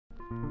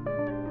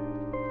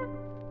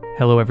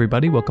Hello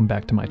everybody, welcome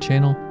back to my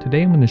channel.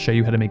 Today I'm going to show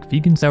you how to make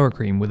vegan sour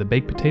cream with a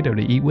baked potato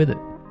to eat with it.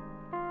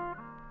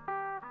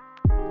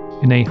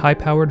 In a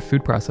high-powered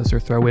food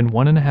processor, throw in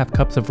 1.5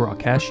 cups of raw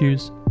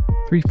cashews,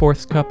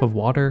 3/4 cup of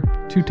water,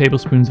 2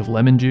 tablespoons of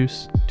lemon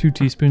juice, 2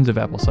 teaspoons of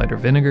apple cider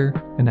vinegar,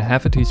 and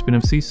 1/2 teaspoon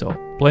of sea salt.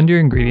 Blend your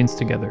ingredients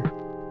together.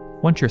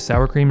 Once your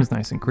sour cream is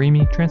nice and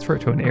creamy, transfer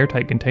it to an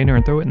airtight container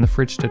and throw it in the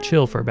fridge to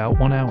chill for about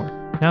 1 hour.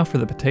 Now for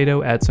the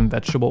potato, add some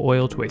vegetable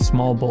oil to a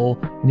small bowl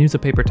and use a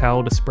paper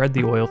towel to spread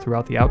the oil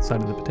throughout the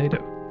outside of the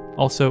potato.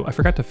 Also, I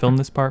forgot to film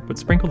this part, but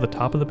sprinkle the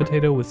top of the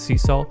potato with sea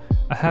salt.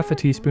 1/2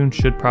 teaspoon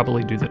should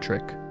probably do the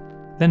trick.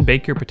 Then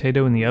bake your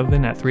potato in the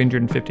oven at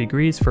 350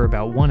 degrees for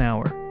about 1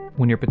 hour.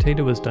 When your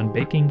potato is done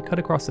baking, cut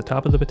across the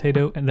top of the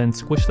potato and then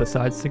squish the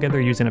sides together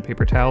using a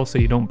paper towel so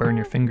you don't burn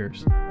your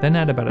fingers. Then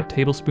add about a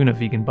tablespoon of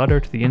vegan butter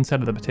to the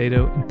inside of the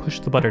potato and push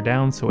the butter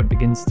down so it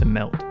begins to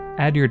melt.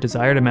 Add your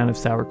desired amount of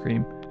sour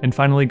cream. And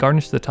finally,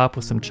 garnish the top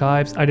with some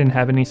chives. I didn't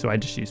have any, so I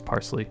just used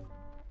parsley.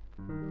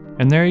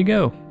 And there you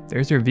go.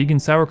 There's your vegan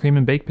sour cream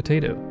and baked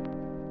potato.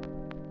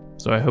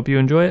 So I hope you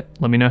enjoy it.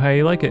 Let me know how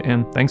you like it,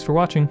 and thanks for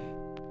watching.